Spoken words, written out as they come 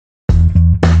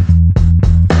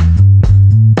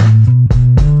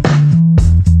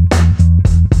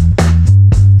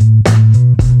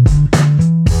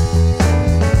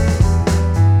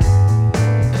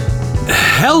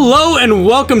and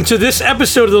welcome to this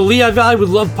episode of the Lehigh Valley with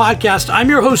Love podcast. I'm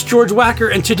your host, George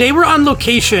Wacker, and today we're on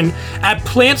location at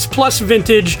Plants Plus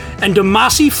Vintage and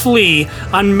Demasi Flea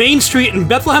on Main Street in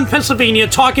Bethlehem, Pennsylvania,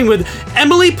 talking with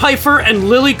Emily Pfeiffer and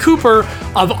Lily Cooper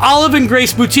of Olive and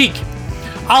Grace Boutique.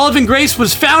 Olive and Grace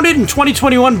was founded in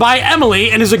 2021 by Emily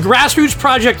and is a grassroots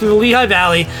project in the Lehigh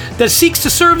Valley that seeks to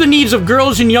serve the needs of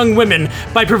girls and young women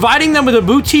by providing them with a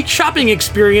boutique shopping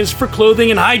experience for clothing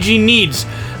and hygiene needs.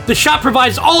 The shop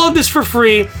provides all of this for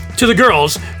free to the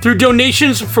girls through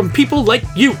donations from people like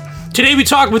you. Today we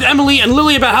talk with Emily and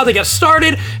Lily about how they got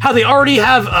started, how they already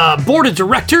have a board of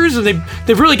directors, and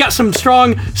they've really got some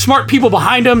strong, smart people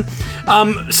behind them.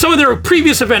 Some of their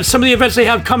previous events, some of the events they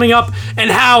have coming up, and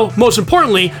how, most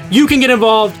importantly, you can get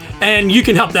involved and you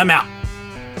can help them out.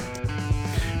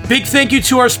 Big thank you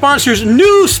to our sponsors.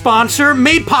 New sponsor,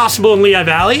 Made Possible in Lehigh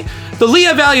Valley. The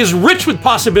Lehigh Valley is rich with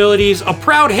possibilities, a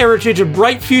proud heritage, a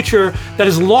bright future that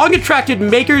has long attracted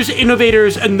makers,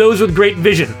 innovators, and those with great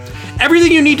vision.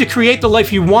 Everything you need to create the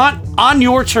life you want on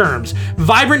your terms.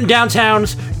 Vibrant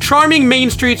downtowns, charming main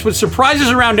streets with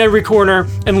surprises around every corner,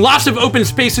 and lots of open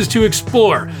spaces to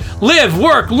explore. Live,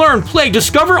 work, learn, play,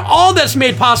 discover all that's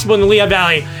made possible in the Lehigh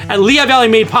Valley at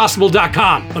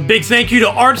LehighValleyMadePossible.com. A big thank you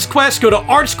to ArtsQuest. Go to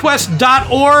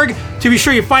artsquest.org to be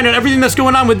sure you find out everything that's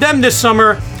going on with them this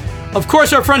summer. Of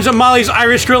course, our friends at Molly's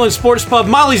Irish Grill and Sports Pub,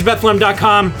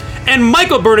 MollysBethlehem.com, and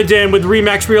Michael Bernadin with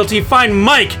Remax Realty. Find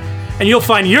Mike, and you'll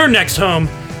find your next home.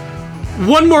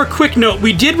 One more quick note.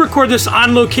 We did record this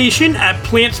on location at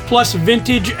Plants Plus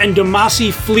Vintage and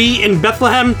Demasi Flea in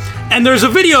Bethlehem, and there's a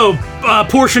video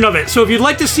portion of it. So if you'd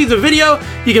like to see the video,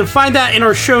 you can find that in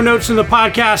our show notes in the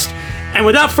podcast. And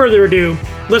without further ado,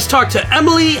 let's talk to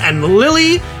Emily and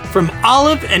Lily from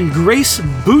Olive and Grace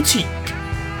Boutique.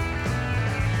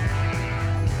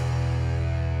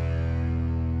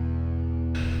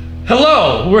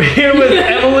 Hello, we're here with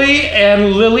Emily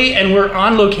and Lily, and we're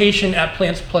on location at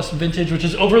Plants Plus Vintage, which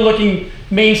is overlooking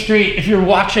Main Street. If you're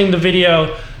watching the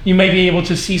video, you may be able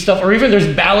to see stuff, or even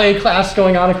there's ballet class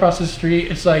going on across the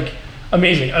street. It's like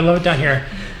amazing. I love it down here.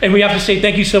 And we have to say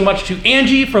thank you so much to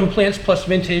Angie from Plants Plus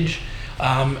Vintage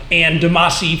and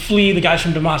Demasi Flea, the guys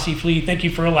from Demasi Flea. Thank you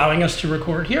for allowing us to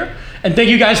record here. And thank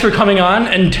you guys for coming on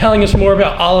and telling us more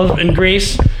about Olive and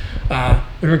Grace.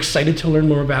 We're excited to learn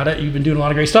more about it. You've been doing a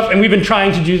lot of great stuff, and we've been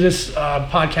trying to do this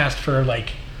podcast for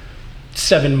like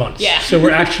 7 months. Yeah. So we're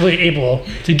actually able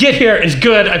to get here. It's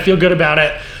good. I feel good about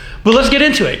it. But let's get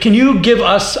into it. Can you give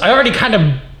us, I already kind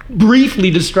of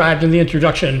briefly described in the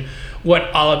introduction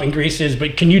what Olive and Grace is,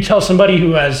 but can you tell somebody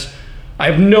who has, I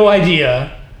have no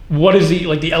idea, what is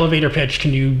the elevator pitch?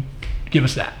 Can you give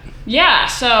us that? Yeah,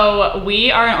 so we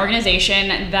are an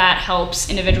organization that helps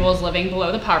individuals living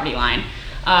below the poverty line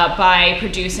by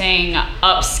producing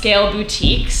upscale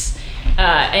boutiques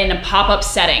in a pop-up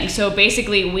setting. So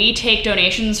basically we take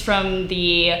donations from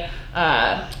the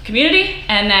community,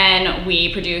 and then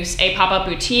we produce a pop-up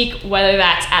boutique, whether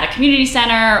that's at a community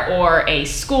center or a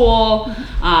school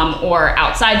or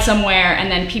outside somewhere,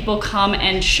 and then people come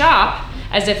and shop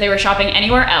as if they were shopping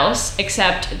anywhere else,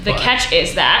 except the catch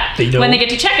is that when they get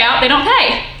to checkout, they don't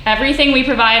pay. Everything we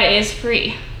provide is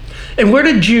free. And where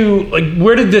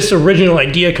did this original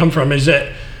idea come from? Is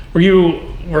it where you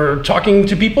were talking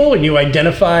to people and you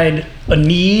identified a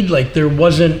need, like there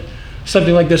wasn't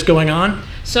something like this going on?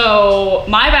 So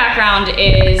my background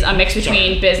is a mix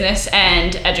between business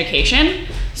and education.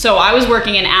 So I was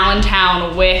working in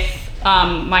Allentown with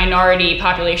minority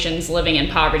populations living in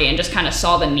poverty and just kind of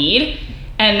saw the need,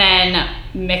 and then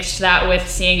mixed that with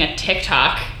seeing a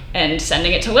TikTok and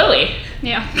sending it to Lily.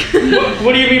 Yeah.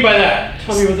 What do you mean by that?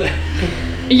 Tell me what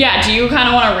that. Yeah. Do you kind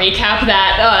of want to recap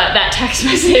that text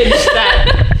message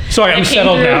that? Sorry, I'm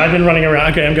settled now. I've been running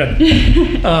around. Okay, I'm good.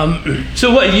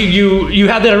 So what you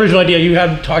had that original idea? You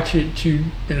had talked to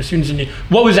students in need.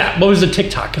 What was that? What was the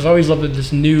TikTok? Because I always love that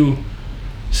this new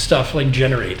stuff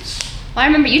generates. Well, I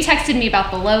remember you texted me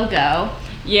about the logo.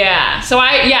 Yeah. So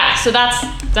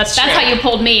that's how you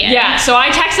pulled me in. Yeah. So I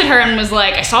texted her and was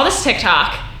like, I saw this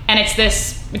TikTok, and it's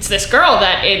this girl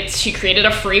that she created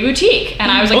a free boutique,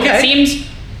 and I was like, It seems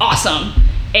awesome.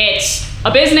 It's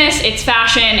a business, it's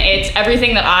fashion, it's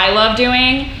everything that I love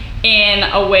doing in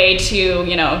a way to,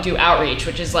 do outreach,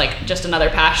 which is just another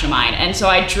passion of mine. And so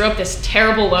I drew up this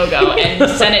terrible logo and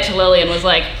sent it to Lily and was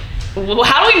like, well,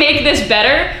 how do we make this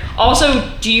better? Also,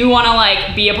 do you want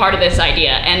to be a part of this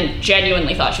idea? And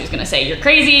genuinely thought she was going to say, you're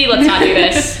crazy, let's not do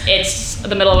this. It's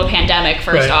the middle of a pandemic,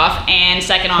 first off. And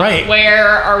second off, where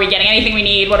are we getting anything we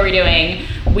need? What are we doing?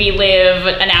 We live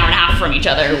an hour and a half from each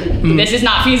other. This is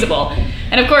not feasible.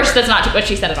 And of course, that's not what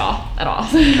she said at all.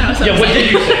 Yeah, what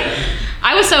did you say?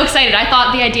 I was so excited. I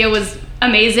thought the idea was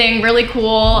amazing, really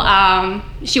cool.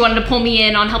 She wanted to pull me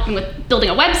in on helping with building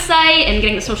a website and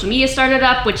getting the social media started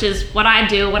up, which is what I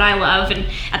do, what I love. And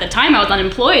at the time I was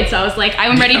unemployed, so I was like,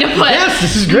 I'm ready to put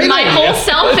this is great my idea. whole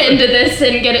self into this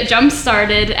and get it jump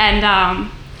started. And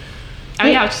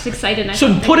I was just excited.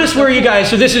 So put us where you guys,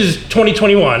 so this is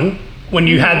 2021 when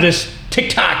you had this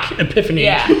TikTok epiphany.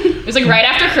 Yeah, it was like right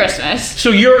after Christmas. So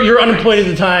you're unemployed at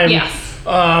the time. Yes.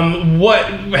 What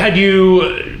had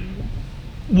you?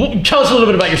 Tell us a little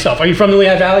bit about yourself. Are you from the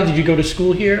Lehigh Valley? Did you go to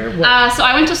school here? So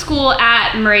I went to school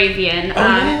at Moravian.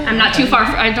 I'm not too far.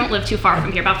 I don't live too far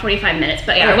from here, about 45 minutes.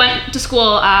 But yeah, I went to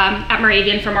school at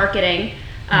Moravian for marketing.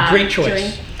 Great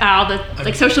choice. Doing all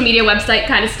the social media website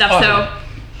kind of stuff. Awesome.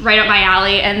 So right up my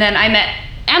alley. And then I met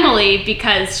Emily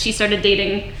because she started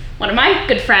dating one of my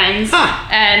good friends,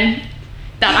 and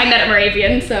that I met at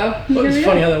Moravian. So it's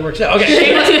funny how that works out. Okay.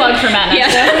 Shameless plug for Matt.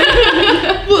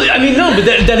 Yes. Well, I mean, no, but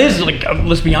that is like,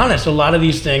 let's be honest, a lot of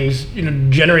these things,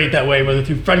 generate that way, whether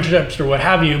through friendships or what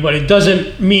have you, but it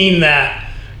doesn't mean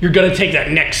that you're going to take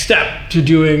that next step to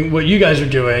doing what you guys are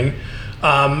doing.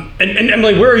 And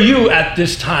Emily, where are you at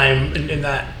this time in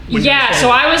that? Yeah, so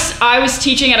I was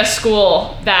teaching at a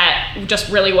school that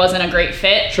just really wasn't a great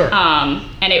fit. Sure.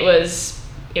 And it was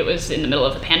in the middle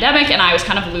of the pandemic, and I was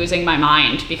kind of losing my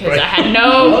mind because I had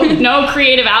no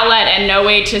creative outlet and no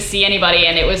way to see anybody,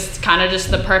 and it was kind of just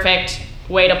the perfect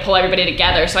way to pull everybody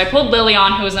together. So I pulled Lily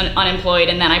on, who was unemployed,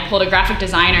 and then I pulled a graphic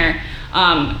designer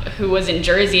who was in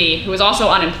Jersey, who was also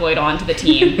unemployed, onto the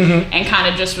team, and kind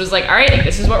of just was like, all right,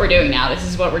 this is what we're doing now. This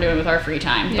is what we're doing with our free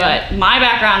time. Yeah. But my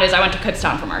background is I went to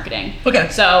Kutztown for marketing. Okay.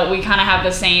 So we kind of have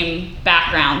the same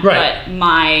background, right. But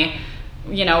my,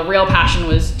 real passion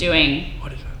was doing.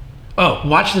 What is that? Oh,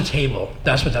 watch the table.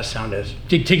 That's what that sound is.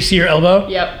 See your elbow?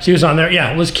 Yep. She was on there.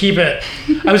 Yeah, let's keep it.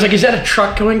 I was like, is that a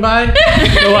truck going by?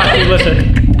 No, watch,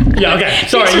 listen. Yeah, okay.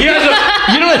 Sorry, you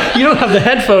guys you don't have the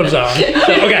headphones on. So,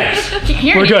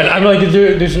 okay, we're good. I'm like,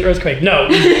 there's an earthquake. No,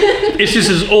 it's just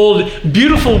this old,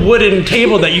 beautiful wooden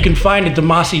table that you can find at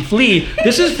Damasi Flea.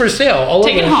 This is for sale.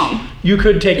 Take it home. You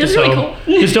could take this really home.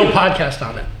 Cool. Just don't podcast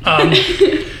on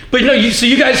it. But so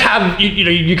you guys have,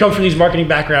 you come from these marketing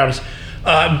backgrounds.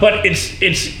 But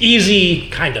it's easy,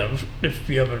 kind of, if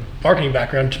you have a marketing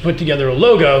background, to put together a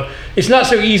logo. It's not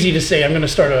so easy to say, I'm going to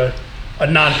start a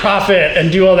nonprofit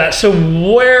and do all that. So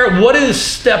what is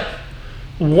step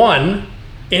one,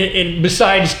 in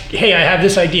besides, hey, I have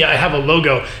this idea, I have a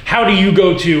logo, how do you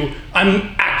go to,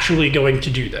 I'm actually going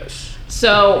to do this?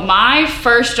 So my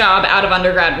first job out of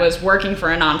undergrad was working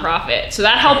for a nonprofit. So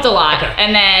that helped a lot. Okay.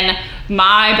 And then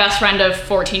my best friend of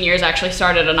 14 years actually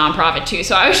started a nonprofit too.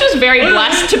 So I was just very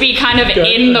blessed to be kind of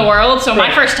in the world. So my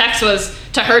first text was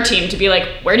to her team to be like,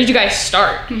 where did you guys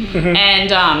start? Mm-hmm.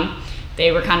 And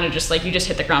they were kind of just like, you just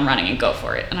hit the ground running and go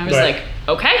for it. And I was like,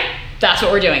 okay, that's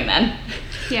what we're doing then.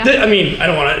 Yeah. I mean, I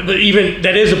don't want to, but even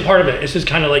that is a part of it. It's just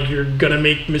kind of like you're going to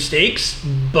make mistakes,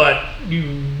 but you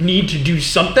need to do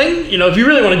something. If you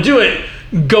really want to do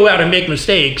it, go out and make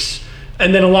mistakes.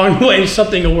 And then along the way,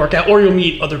 something will work out, or you'll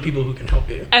meet other people who can help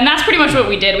you. And that's pretty much what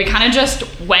we did. We kind of just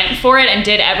went for it and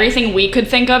did everything we could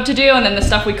think of to do. And then the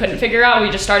stuff we couldn't figure out,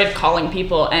 we just started calling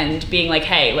people and being like,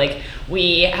 hey, like,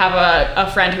 we have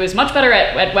a friend who is much better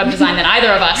at web design than either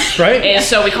of us. Right. And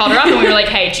so we called her up and we were like,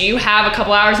 hey, do you have a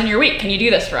couple hours in your week? Can you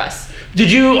do this for us? Did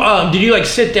you like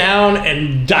sit down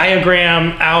and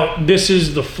diagram out, this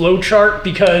is the flow chart?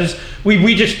 Because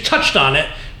we just touched on it,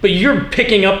 but you're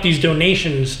picking up these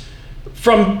donations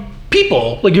from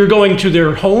people, like you're going to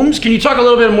their homes. Can you talk a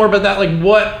little bit more about that? Like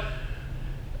what,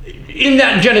 in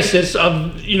that genesis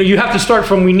of, you have to start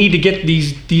from, we need to get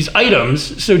these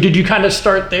items. So did you kind of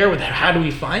start there with how do we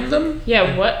find them?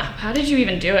 Yeah, how did you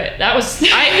even do it? That was,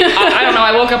 I don't know,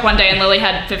 I woke up one day and Lily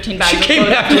had 15 bags of came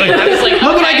clothes. back like, I was like, okay.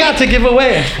 Look what I got to give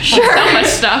away. Sure. So much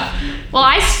stuff. Well,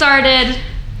 I started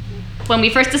when we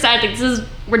first decided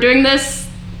we're doing this,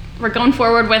 we're going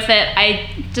forward with it. I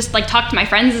just talked to my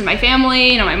friends and my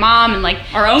family, my mom, and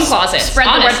our own closets. Spread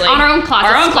the word on our own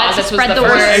closets. Our own closets spread was the the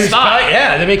word. first spot.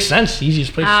 Yeah, that makes sense.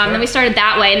 Easiest place to start. Then we started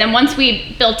that way, and then once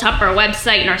we built up our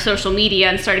website and our social media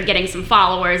and started getting some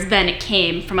followers, then it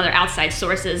came from other outside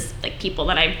sources, like people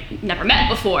that I've never met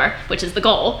before, which is the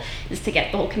goal, is to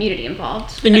get the whole community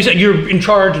involved. And you said you're in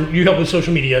charge and you help with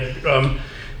social media.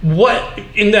 What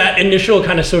in that initial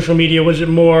kind of social media, was it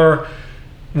more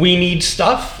we need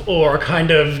stuff, or kind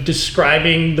of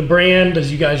describing the brand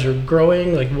as you guys are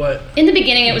growing? Like what? In the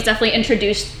beginning, it was definitely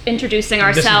introducing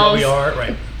ourselves. This is what we are,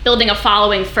 right? Building a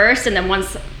following first, and then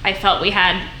once I felt we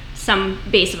had some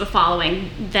base of a following,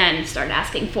 then started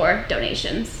asking for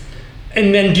donations.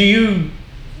 And then do you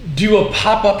do a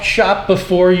pop-up shop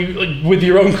before you, like, with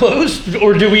your own clothes,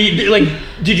 or did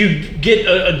you get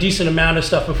a decent amount of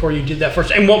stuff before you did that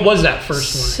first? And what was that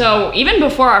first one? So even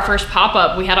before our first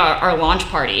pop-up, we had our launch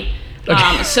party. Okay.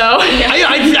 I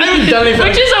haven't done anything.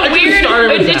 Which is a weird.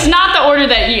 It's not the order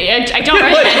that you. I don't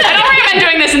recommend. I don't recommend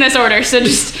doing this in this order. So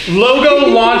just logo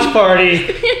launch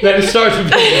party. Then starts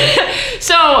with.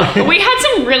 So we had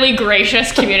some really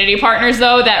gracious community partners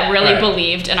though that really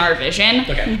believed in our vision.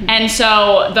 Okay. And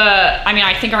so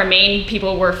I think our main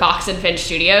people were Fox and Finch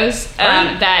Studios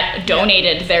that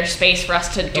donated their space for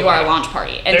us to do our launch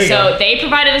party. And so they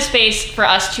provided a space for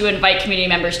us to invite community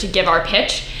members to give our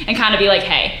pitch and kind of be like,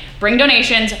 hey, bring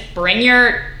donations, bring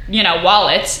your,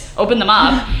 wallets, open them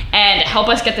up, and help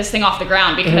us get this thing off the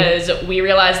ground, because we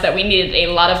realized that we needed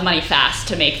a lot of money fast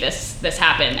to make this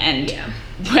happen, and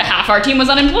half our team was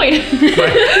unemployed.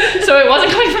 So it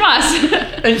wasn't coming from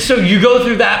us. And so you go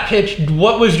through that pitch.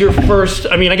 What was your first,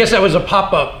 I guess that was a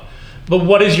pop-up, but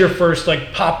what is your first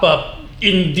pop-up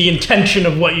in the intention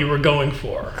of what you were going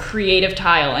for? Creative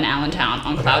Tile in Allentown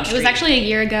on Cloud Street. It was actually a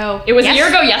year ago. It was a year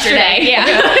ago yesterday. Yeah.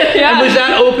 And was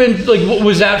that open, what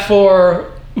was that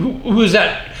for, who was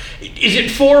that? Is it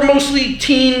for mostly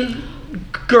teen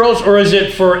girls, or is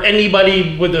it for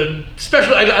anybody with a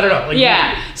special, I don't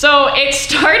know. So it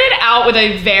started out with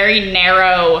a very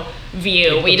narrow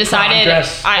view. We decided,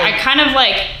 I kind of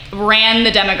ran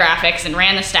the demographics and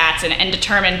ran the stats and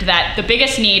determined that the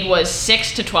biggest need was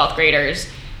 6th to 12th graders,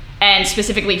 and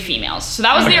specifically females. So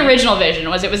that was the original vision,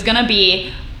 was it was gonna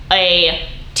be a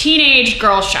teenage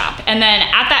girls shop. And then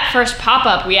at that first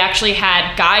pop-up, we actually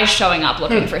had guys showing up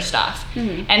looking for stuff.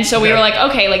 And so we were like,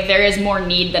 okay, there is more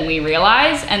need than we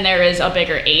realize, and there is a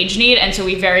bigger age need. And so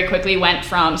we very quickly went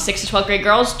from 6th to 12th grade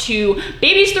girls to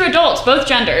babies through adults, both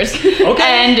genders.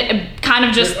 And kind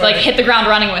of just hit the ground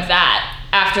running with that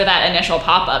after that initial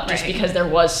pop-up, just because there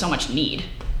was so much need.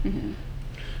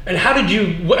 And how did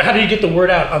you get the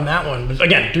word out on that one?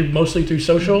 Again, mostly through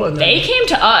social? And then they came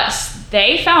to us.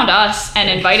 They found us and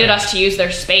invited us to use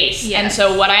their space. Yes. And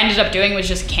so what I ended up doing was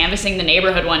just canvassing the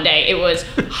neighborhood one day. It was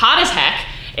hot as heck.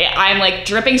 I'm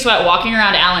dripping sweat walking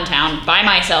around Allentown by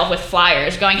myself with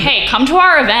flyers going, hey, come to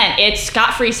our event. It's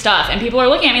got free stuff. And people are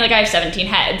looking at me like I have 17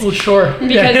 heads. Well, sure.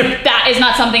 Because that is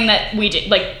not something that we do.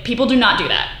 People do not do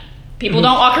that. People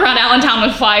don't walk around Allentown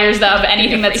with flyers of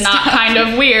anything that's not kind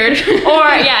of weird. Or,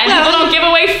 and people don't give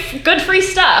away good free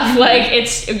stuff.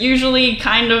 It's usually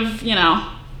kind of,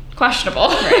 questionable.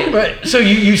 Right. So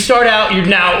you start out, you're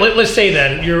now, let's say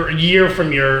then, you're a year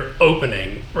from your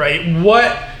opening, right?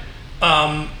 What,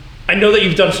 I know that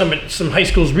you've done some high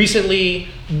schools recently.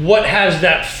 What has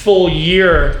that full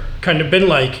year kind of been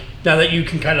like now that you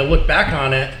can kind of look back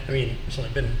on it? It's only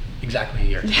been exactly a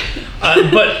year.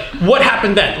 But what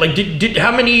happened then?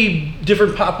 How many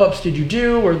different pop-ups did you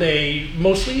do? Were they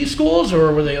mostly schools,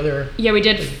 or were they other? Yeah, we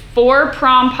did 4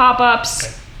 prom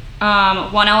pop-ups,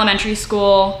 1 elementary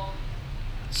school,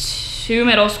 2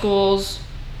 middle schools,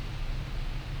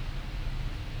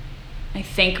 I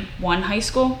think 1 high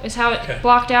school is how it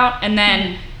blocked out. And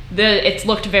then it's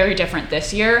looked very different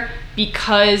this year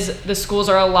because the schools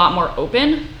are a lot more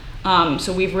open.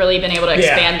 So we've really been able to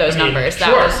expand those numbers.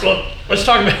 Well, let's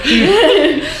talk about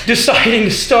you deciding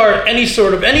to start any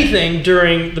sort of anything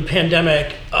during the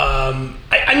pandemic. I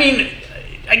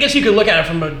guess you could look at it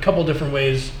from a couple different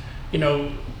ways.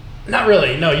 Not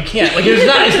really. No, you can't.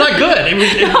 It's not good. It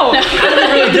was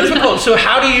really difficult. So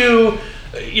how do you?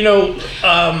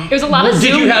 It was a lot of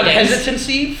Zoom Did you have meetings.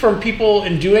 hesitancy from people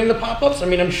in doing the pop-ups?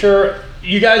 I'm sure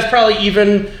you guys probably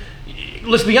even.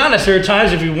 Let's be honest, there are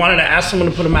times if you wanted to ask someone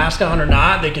to put a mask on or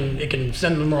not, it can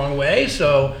send them the wrong way.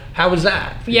 So how was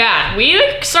that? Yeah, we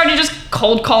started just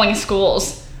cold calling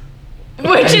schools,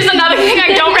 which is another thing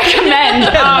I don't recommend.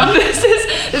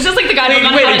 This is the guy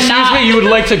who Wait, excuse me, you would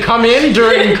like to come in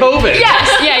during COVID?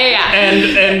 Yes, yeah.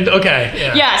 And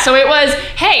okay. Yeah, so it was,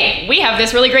 hey, we have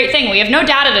this really great thing. We have no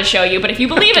data to show you, but if you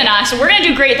believe in us, we're going to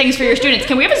do great things for your students.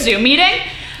 Can we have a Zoom meeting?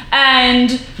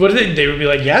 And what did they would be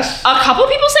like, yes? A couple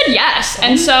people said yes.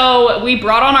 And so we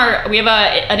brought on we have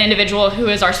an individual who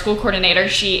is our school coordinator.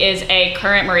 She is a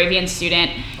current Moravian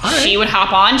student. Right. She would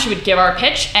hop on, she would give our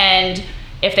pitch, and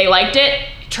if they liked it,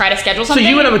 try to schedule something. So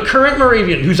you would have a current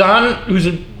Moravian who's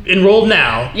enrolled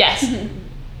now. Yes.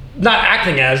 Not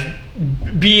acting as,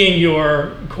 being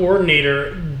your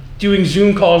coordinator, doing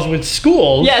Zoom calls with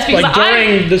schools, yes, because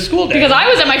during the school day. Because I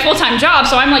was at my full-time job,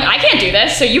 so I'm like, I can't do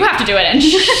this, so you have to do it. And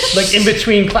in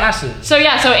between classes. So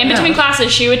in between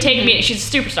classes, she would take meetings.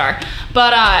 She's a superstar,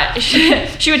 but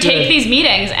she would take these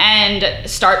meetings and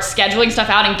start scheduling stuff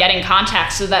out and getting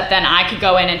contacts, so that then I could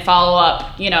go in and follow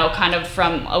up. Kind of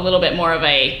from a little bit more of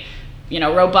a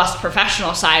robust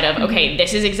professional side of, okay,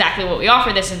 this is exactly what we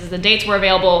offer. This is the dates we're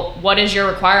available. What is your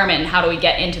requirement? And how do we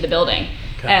get into the building?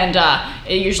 Okay. And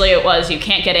usually it was, you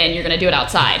can't get in, you're going to do it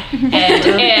outside.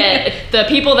 And the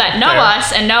people that know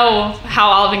us and know how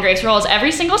Olive and Grace rolls,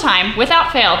 every single time,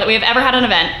 without fail, that we have ever had an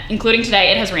event, including today,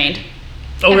 it has rained.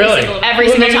 Oh, really? Every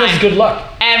single time. That's good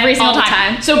luck. Every single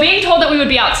time. So being told that we would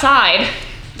be outside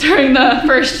during the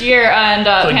first year and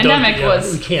pandemic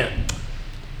was... We can't.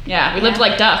 Yeah, we lived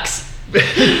like ducks.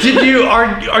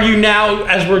 Are you now,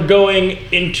 as we're going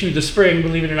into the spring,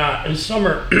 believe it or not, in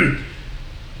summer...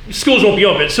 Schools won't be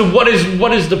open. So what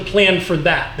is the plan for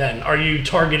that then? Are you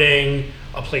targeting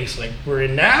a place like we're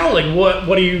in now? Like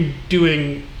what are you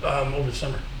doing over the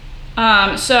summer?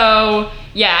 So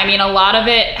yeah, I mean, a lot of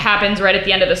it happens right at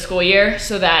the end of the school year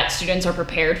so that students are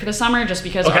prepared for the summer, just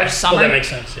because our summer, well, that makes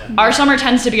sense, yeah. Our summer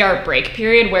tends to be our break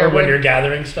period where when you're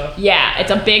gathering stuff. Yeah,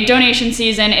 it's a big donation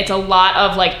season. It's a lot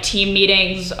of like team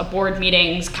meetings, board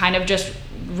meetings, kind of just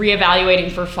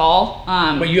reevaluating for fall.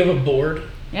 But you have a board?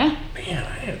 Yeah. Man, I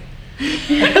haven't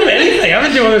anything. I've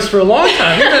been doing this for a long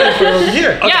time. You've done it for over a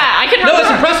year. Okay. Yeah, I can. No, that's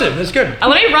impressive. That's good.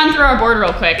 Let me run through our board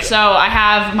real quick. So I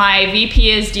have my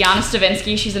VP is Deanna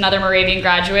Stavinsky. She's another Moravian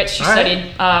graduate. She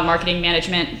studied marketing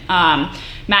management. Matt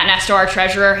Nesto, our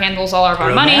treasurer, handles all of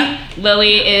our money. Matt.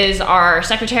 Lily is our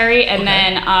secretary, and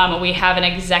then we have an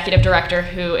executive director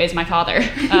who is my father,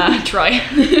 Troy.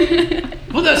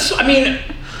 Well,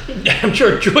 I'm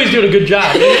sure Troy's doing a good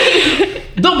job.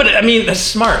 No, but I mean, that's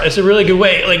smart. It's a really good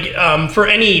way. Like for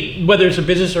any, whether it's a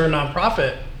business or a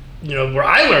nonprofit, where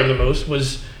I learned the most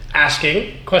was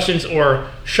asking questions or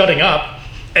shutting up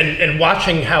and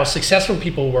watching how successful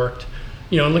people worked,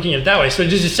 and looking at it that way. So it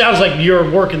just sounds like your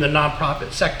work in the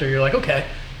nonprofit sector. You're like, okay,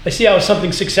 I see how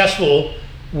something successful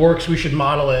works. We should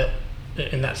model it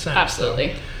in that sense.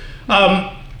 Absolutely.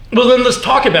 So, well, then let's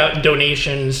talk about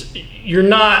donations. You're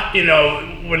not,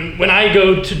 when I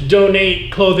go to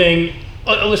donate clothing,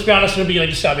 let's be honest, it'll be like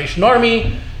the Salvation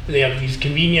Army. They have these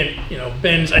convenient,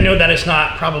 bins. I know that it's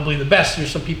not probably the best.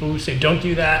 There's some people who say don't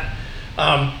do that.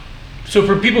 So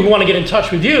for people who want to get in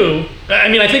touch with you,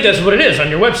 I think that's what it is on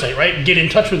your website, right? Get in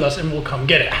touch with us and we'll come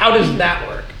get it. How does that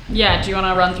work? Yeah, do you want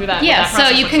to run through that? Yeah, so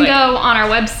you can go on our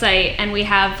website and we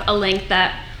have a link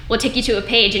that will take you to a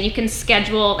page and you can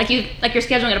schedule, like you're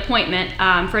scheduling an appointment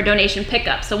for a donation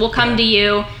pickup. So we'll come to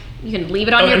you. You can leave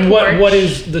it on your porch. And what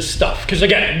is the stuff? Because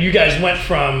again, you guys went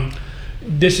from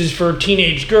this is for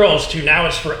teenage girls to now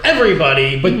it's for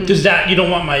everybody. But does that, you don't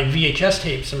want my VHS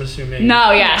tapes, I'm assuming?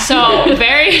 No, yeah. So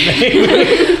very,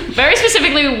 very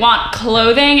specifically, we want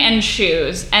clothing and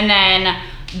shoes, and then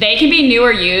they can be new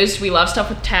or used. We love stuff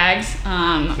with tags,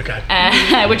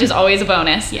 which is always a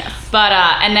bonus. Yes. But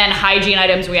and then hygiene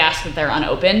items, we ask that they're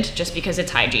unopened, just because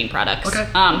it's hygiene products. Okay.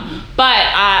 But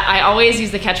I always use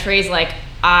the catchphrase like,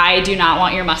 I do not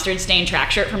want your mustard stained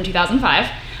track shirt from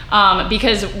 2005,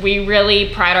 because we really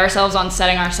pride ourselves on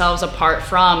setting ourselves apart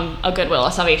from a Goodwill,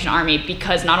 a Salvation Army,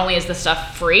 because not only is the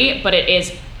stuff free, but it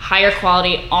is higher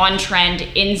quality, on trend,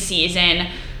 in season.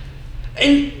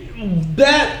 And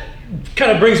that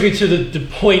kind of brings me to the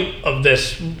point of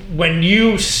this. When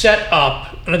you set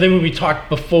up, and I think when we talked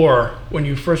before, when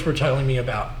you first were telling me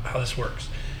about how this works,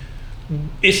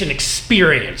 it's an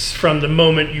experience from the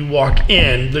moment you walk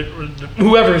in,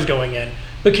 whoever is going in.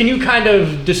 But can you kind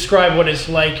of describe what it's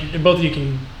like? Both of you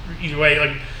can, either way.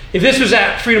 Like, if this was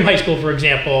at Freedom High School, for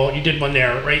example, you did one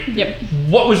there, right? Yep.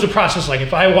 What was the process like?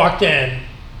 If I walked in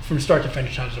from start to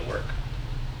finish, how does it work?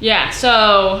 Yeah,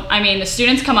 so, the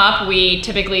students come up, we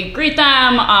typically greet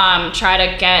them, try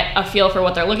to get a feel for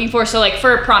what they're looking for. So, like,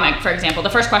 for prom, for example, the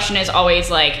first question is always,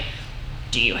 like,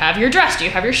 do you have your dress? Do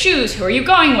you have your shoes? Who are you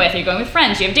going with? Are you going with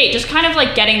friends? Do you have a date? Just kind of,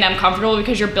 like, getting them comfortable,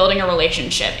 because you're building a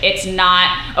relationship. It's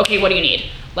not, okay, what do you need?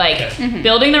 Like,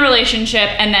 building the relationship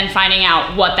and then finding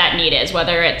out what that need is,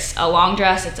 whether it's a long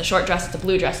dress, it's a short dress, it's a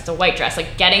blue dress, it's a white dress,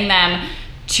 like, getting them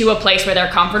to a place where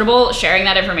they're comfortable sharing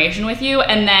that information with you,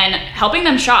 and then helping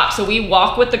them shop. So we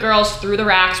walk with the girls through the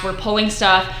racks, we're pulling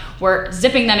stuff, we're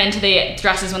zipping them into the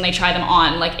dresses when they try them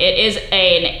on. Like, it is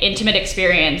an intimate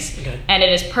experience, and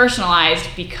it is personalized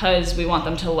because we want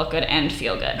them to look good and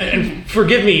feel good. And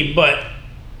forgive me, but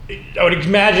I would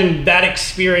imagine that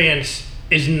experience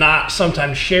is not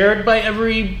sometimes shared by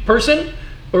every person,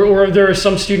 or there are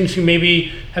some students who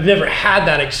maybe have never had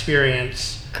that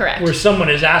experience. Correct. Where someone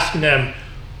is asking them,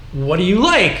 what do you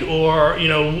like? Or,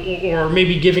 or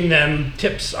maybe giving them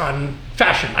tips on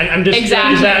fashion. I'm just,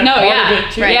 exactly. Is that part of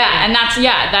it too? Right. Yeah, and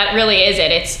that really is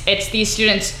it. It's these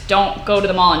students don't go to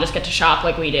the mall and just get to shop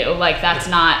like we do. Like, that's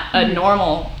not a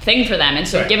normal thing for them. And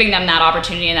so giving them that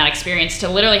opportunity and that experience to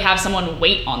literally have someone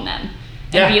wait on them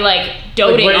and be like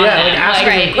doting on them.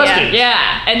 Asking them questions.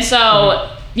 Yeah. And so,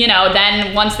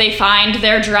 then once they find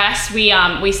their dress, we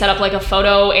set up like a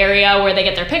photo area where they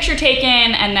get their picture taken,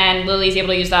 and then Lily's able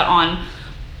to use that on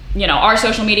our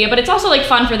social media, but it's also like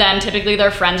fun for them. Typically their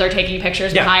friends are taking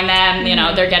pictures behind them,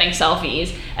 they're getting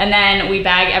selfies, and then we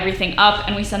bag everything up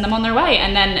and we send them on their way.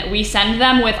 And then we send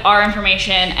them with our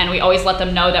information, and we always let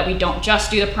them know that we don't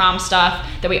just do the prom stuff,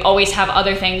 that we always have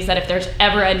other things, that if there's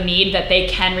ever a need that they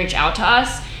can reach out to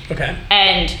us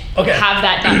and have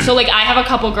that done. So like I have a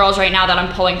couple girls right now that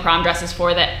I'm pulling prom dresses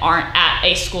for that aren't at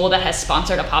a school that has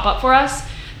sponsored a pop-up for us,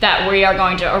 that we are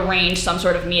going to arrange some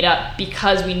sort of meetup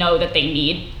because we know that they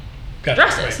need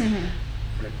dresses.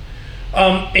 Right.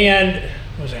 And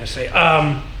what was I going to say?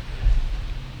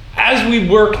 As we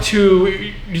work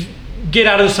to get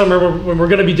out of the summer when we're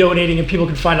going to be donating and people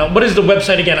can find out, what is the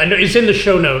website again? I know it's in the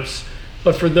show notes,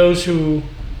 but for those who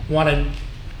want to...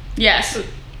 Yes.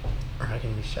 Or how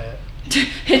can we say it?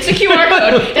 It's a QR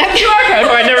code. That's a QR code.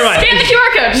 All right, never mind. Scan the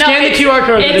QR code. Scan the QR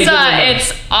code.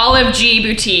 It's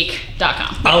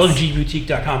olivegBoutique.com.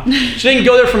 olivegBoutique.com. So they can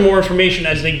go there for more information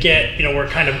as they get, we're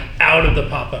kind of out of the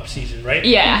pop-up season, right?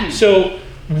 Yeah. So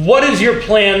what is your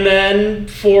plan then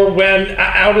for when,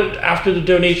 after the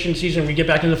donation season, we get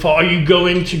back in the fall? Are you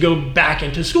going to go back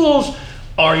into schools?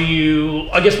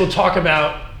 I guess we'll talk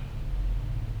about,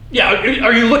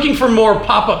 are you looking for more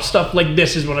pop-up stuff like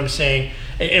this is what I'm saying?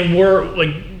 And where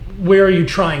are you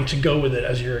trying to go with it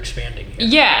as you're expanding here?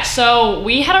 Yeah, so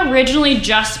we had originally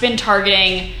just been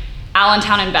targeting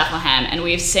Allentown and Bethlehem, and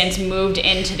we've since moved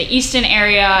into the Easton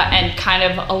area and kind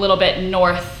of a little bit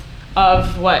north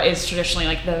of what is traditionally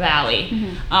like the Valley.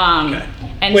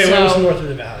 And where was north of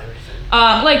the Valley?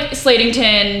 Like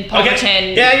Slatington, Palmerton.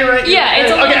 Okay. Yeah, you're right. Yeah,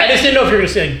 it's a little bit. I just didn't know if you were going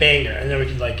to say like Bangor, and then we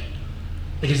could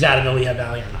is that in the Lehigh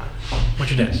Valley or not?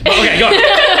 Which it is. But okay, go on.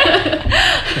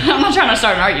 I'm not trying to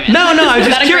start an argument. No, I was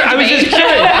just curious.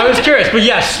 I was curious, but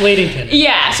yes, Slatington.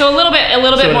 Yeah, so a little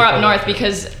bit more up north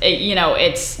because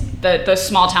it's the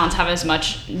small towns have as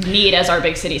much need as our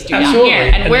big cities do down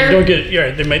here, and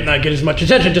they might not get as much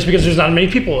attention just because there's not many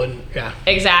people.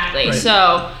 Exactly. Right.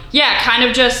 So kind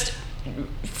of just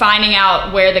finding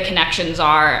out where the connections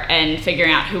are and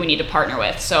figuring out who we need to partner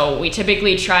with. So we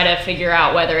typically try to figure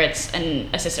out whether it's an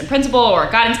assistant principal or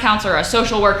a guidance counselor or a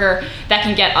social worker that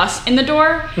can get us in the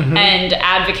door and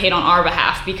advocate on our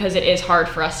behalf, because it is hard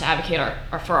for us to advocate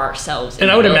for ourselves. And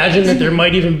I would imagine that there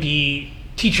might even be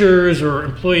teachers or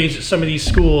employees at some of these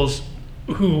schools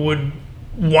who would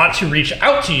want to reach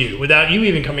out to you without you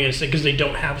even coming in and say, because they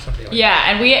don't have something like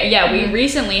that. And we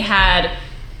recently had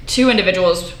 2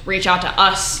 individuals reach out to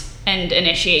us and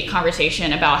initiate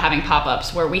conversation about having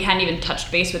pop-ups where we hadn't even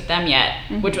touched base with them yet,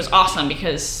 which was awesome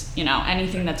because,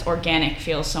 anything that's organic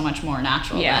feels so much more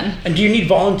natural then. And do you need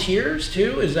volunteers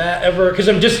too? Is that ever, because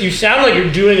you sound like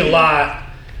you're doing a lot.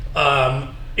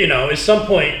 At some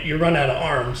point you run out of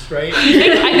arms, right?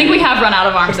 I think we have run out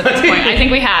of arms at this point. I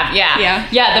think we have,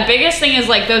 Yeah, the biggest thing is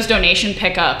like those donation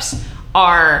pickups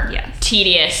are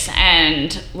tedious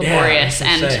and laborious,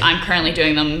 and I'm currently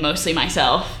doing them mostly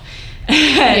myself. Well,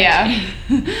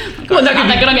 that could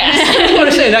be good, I guess. I want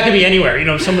to say that could be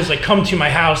anywhere. Someone's like, come to my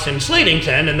house in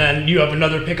Slatington, and then you have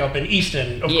another pickup in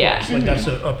Easton, of course. That's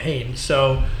a pain.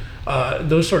 So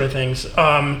those sort of things.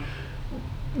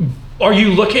 Are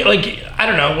you looking, I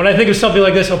don't know, when I think of something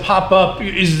like this, a pop-up,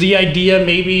 is the idea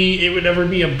maybe it would ever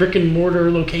be a brick and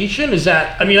mortar location? Is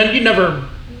that, you never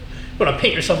want to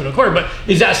paint yourself in a corner, but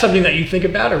is that something that you think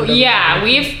about? Or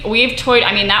we've toyed.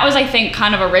 That was, I think,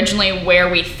 kind of originally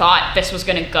where we thought this was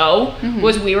going to go.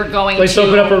 Was we were going to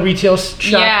open up a retail shop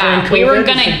during COVID? We were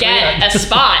going to get a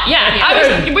spot. We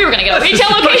were going to get a retail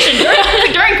location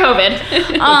during COVID.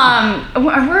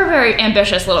 We're a very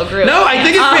ambitious little group. No, I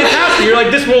think it's fantastic. You're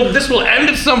like, this will end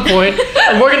at some point,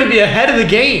 and we're going to be ahead of the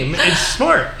game. It's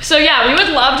smart. So we would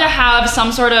love to have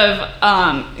some sort of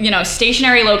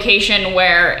stationary location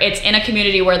where it's in a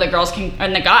community where the girls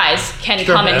and the guys can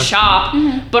come and shop,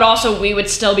 but also we would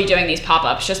still be doing these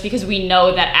pop-ups just because we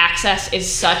know that access is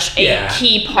such a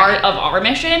key part of our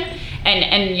mission,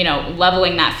 and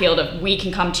leveling that field of we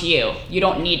can come to you. You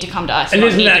don't need to come to us. And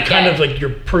isn't that kind of like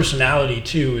your personality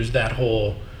too, is that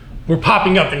whole, we're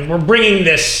popping up and we're bringing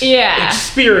this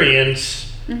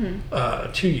experience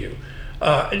to you.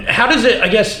 How does it, I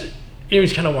guess, we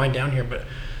kind of wind down here, but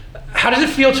how does it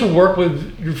feel to work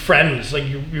with your friends? Like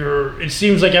it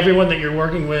seems like everyone that you're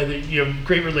working with, you have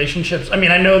great relationships. I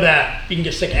know that you can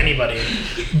get sick of anybody,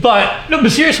 but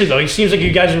seriously though, it seems like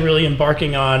you guys are really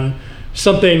embarking on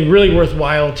something really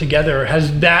worthwhile together.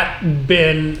 Has that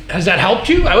helped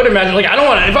you? I would imagine,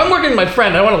 if I'm working with my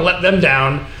friend, I don't want to let them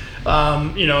down.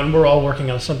 and we're all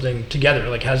working on something together.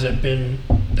 Like, has it been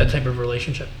that type of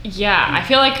relationship? Yeah, I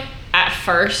feel like at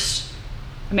first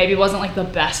maybe wasn't like the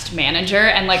best manager,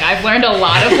 and like I've learned a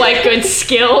lot of like good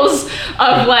skills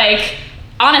of like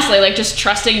honestly like just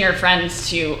trusting your friends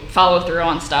to follow through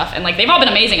on stuff, and like they've all been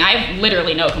amazing. I have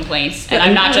literally no complaints, and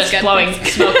I'm not just blowing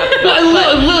smoke up the butt.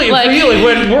 Lily, like, for you,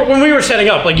 like when we were setting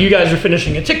up, like you guys were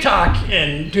finishing a TikTok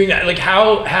and doing that, like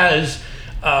how has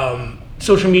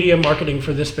social media marketing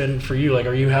for this been for you? Like,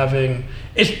 are you having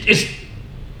it's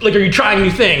like, are you trying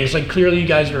new things? Like, clearly you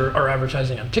guys are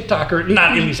advertising on TikTok, or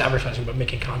not at least advertising, but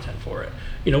making content for it.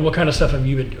 What kind of stuff have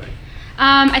you been doing?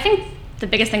 I think the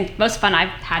biggest thing, most fun I've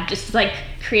had, just like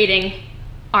creating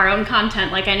our own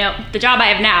content. Like, I know the job I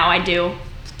have now, I do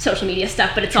social media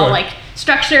stuff, but it's all like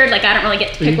structured. Like, I don't really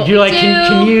get to pick what we do.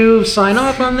 Can you sign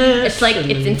off on this? It's like,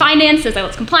 it's in finance, there's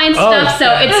like compliance stuff, so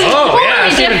it's totally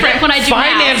different when I do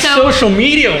finance, now. Social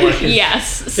media work.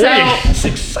 Yes, so it's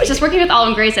exciting. Just working with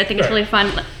Olive & Grace, I think it's really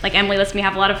fun. Like, Emily lets me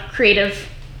have a lot of creative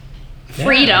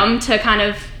freedom to kind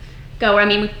of go where, I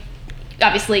mean,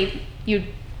 obviously you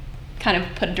kind of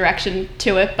put a direction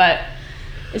to it, but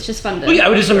it's just fun to... Well, yeah, I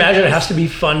would just imagine it has to be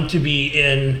fun to be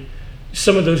in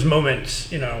some of those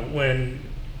moments, when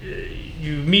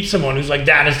you meet someone who's like,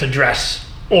 that is the dress,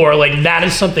 or like, that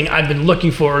is something I've been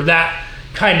looking for, or that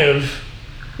kind of,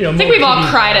 I think we've all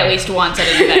cried at least once at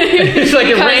an event. It's like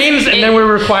it rains and then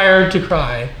we're required to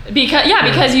cry.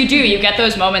 Because you get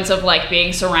those moments of like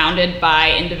being surrounded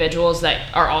by individuals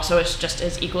that are also just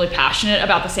as equally passionate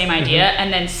about the same idea,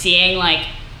 and then seeing like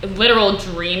literal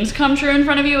dreams come true in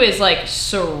front of you is like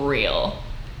surreal.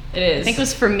 It is. I think it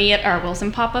was for me at our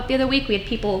Wilson pop-up the other week. We had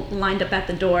people lined up at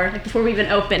the door like before we even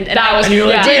opened, and that was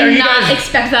and I did not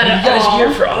expect that at all. You guys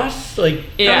here for us? Like, I was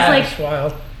like, that's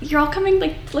wild. You're all coming,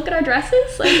 like, look at our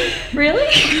dresses? Like, really?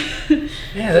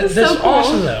 Yeah, that's so cool.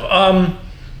 awesome though.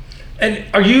 And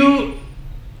are you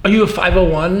a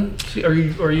 501? Are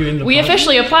you in the? We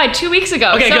officially applied 2 weeks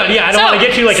ago. Okay, good. Yeah, I don't want to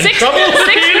get you like in trouble.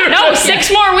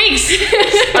 6 more weeks.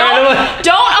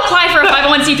 Don't apply for a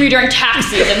 501c3 during tax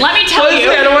season. Let me tell you.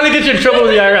 I don't want to get you in trouble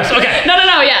with the IRS. Okay. No.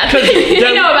 Yeah.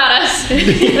 They know about us.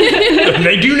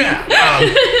 They do now.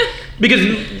 Because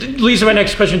Lisa, my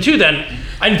next question too. Then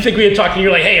I think we had talked, and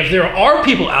you're like, hey, if there are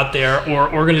people out there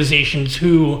or organizations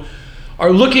who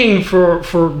are looking for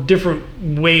different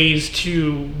ways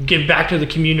to give back to the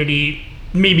community,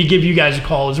 maybe give you guys a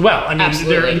call as well. I mean,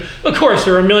 absolutely. Of course,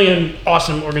 there are a million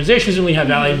awesome organizations in Lehigh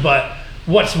Valley, but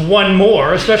what's one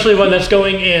more, especially one that's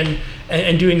going in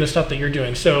and doing the stuff that you're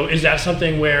doing? So is that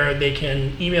something where they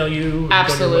can email you?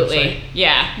 Absolutely,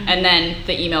 yeah. And then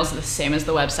the email's the same as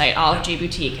the website,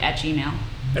 olivegBoutique@gmail.com.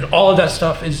 And all of that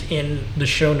stuff is in the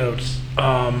show notes.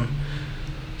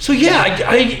 So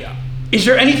yeah, is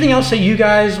there anything else that you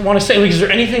guys want to say? Like, is there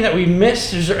anything that we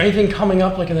missed? Is there anything coming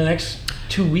up like in the next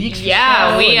 2 weeks?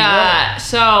 Yeah,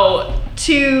 so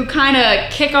to kind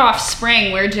of kick off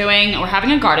spring, we're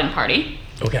having a garden party.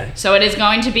 Okay. So it is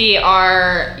going to be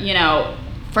our,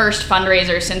 first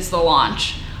fundraiser since the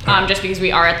launch. Just because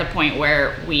we are at the point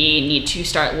where we need to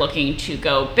start looking to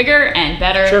go bigger and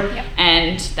better. Sure. Yep.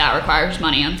 And that requires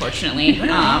money, unfortunately.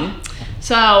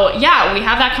 So yeah, we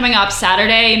have that coming up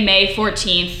Saturday, May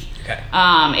 14th. Okay.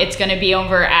 It's going to be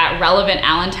over at Relevant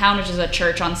Allentown, which is a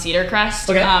church on Cedar Crest.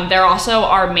 Okay. They're also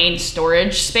our main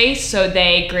storage space, so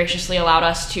they graciously allowed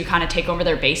us to kind of take over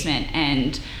their basement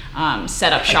and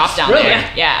set up shop down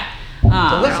there. Yeah. So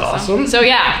that's awesome. So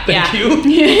yeah. Thank you.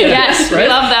 Yes, right? We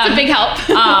love them. It's a big help.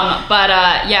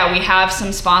 But we have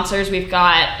some sponsors. We've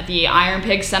got the Iron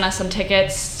Pig sent us some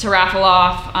tickets to raffle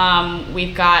off.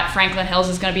 We've got Franklin Hills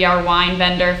is going to be our wine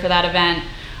vendor for that event.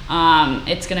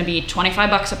 It's going to be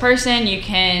 $25 a person. You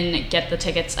can get the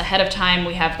tickets ahead of time.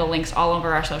 We have the links all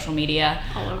over our social media.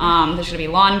 There's going to be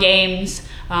lawn games.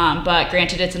 But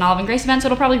granted, it's an Olive & Grace event, so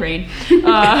it'll probably rain. No, we're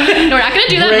not going to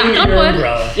do that. Knock on wood.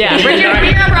 Umbrella. Yeah, bring your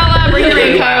umbrella, bring your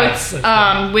raincoats.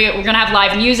 We're going to have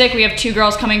live music. We have 2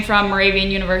 girls coming from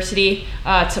Moravian University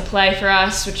to play for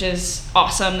us, which is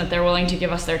awesome that they're willing to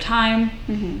give us their time.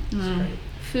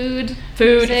 Food,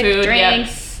 drinks. Yep.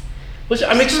 Listen,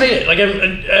 I'm excited. Like,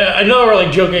 I know we're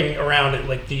like joking around at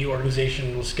like the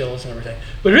organizational skills and everything,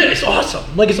 but it's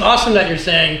awesome. Like, it's awesome that you're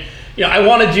saying, I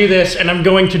want to do this and I'm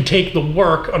going to take the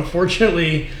work.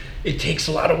 Unfortunately, it takes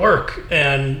a lot of work,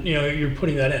 and you're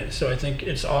putting that in. So I think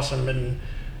it's awesome, and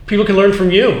people can learn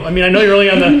from you. I mean, I know you're only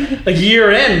on the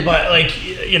year in, but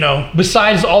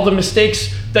besides all the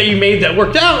mistakes that you made that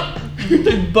worked out,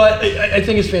 but I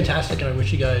think it's fantastic, and I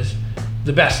wish you guys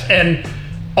the best. And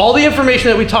all the information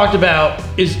that we talked about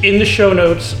is in the show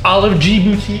notes,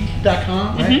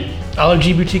 olivegBoutique.com, right?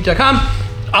 olivegBoutique.com.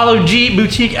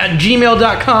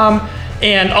 olivegboutique@gmail.com.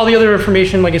 And all the other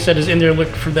information, like I said, is in there. Look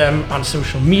for them on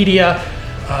social media.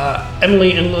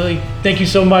 Emily and Lily, thank you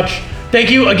so much.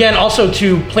 Thank you again also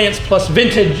to Plants Plus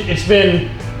Vintage. It's been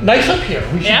nice up here.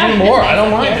 We should do more. I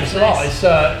don't mind this at all. It's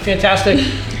fantastic.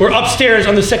 We're upstairs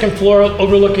on the second floor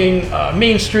overlooking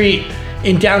Main Street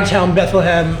in downtown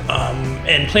Bethlehem.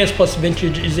 And Plants Plus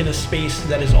Vintage is in a space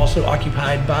that is also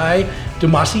occupied by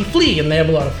Domasi Flea, and they have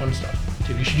a lot of fun stuff.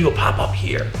 So you should do a pop-up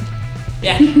here.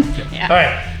 Yeah. All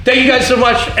right. Thank you guys so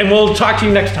much, and we'll talk to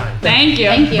you next time. Thank you.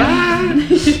 Bye.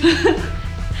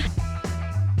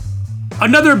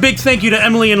 Another big thank you to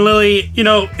Emily and Lily. You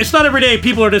know, it's not every day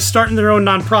people are just starting their own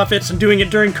nonprofits and doing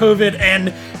it during COVID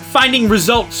and finding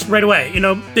results right away. You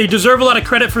know, they deserve a lot of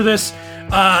credit for this.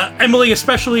 Emily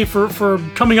especially for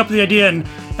coming up with the idea and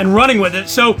running with it.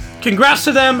 So congrats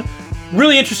to them.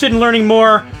 Really interested in learning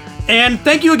more. And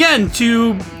thank you again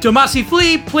to Domasi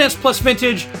Flea, Plants Plus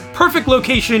Vintage. Perfect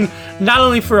location, not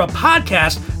only for a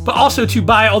podcast, but also to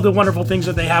buy all the wonderful things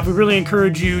that they have. We really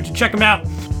encourage you to check them out.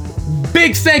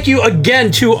 Big thank you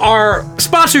again to our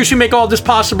sponsors who make all this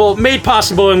possible, made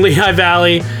possible in Lehigh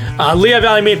Valley.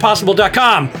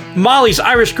 LehighValleyMadePossible.com, Molly's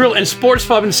Irish Grill and Sports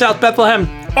Pub in South Bethlehem,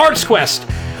 ArtsQuest,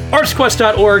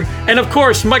 artsquest.org, and of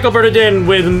course, Michael Bernardin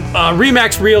with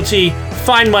Remax Realty.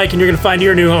 Find Mike and you're going to find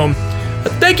your new home.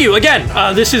 Thank you again.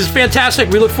 This is fantastic.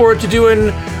 We look forward to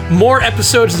doing more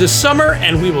episodes this summer,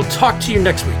 and we will talk to you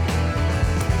next week.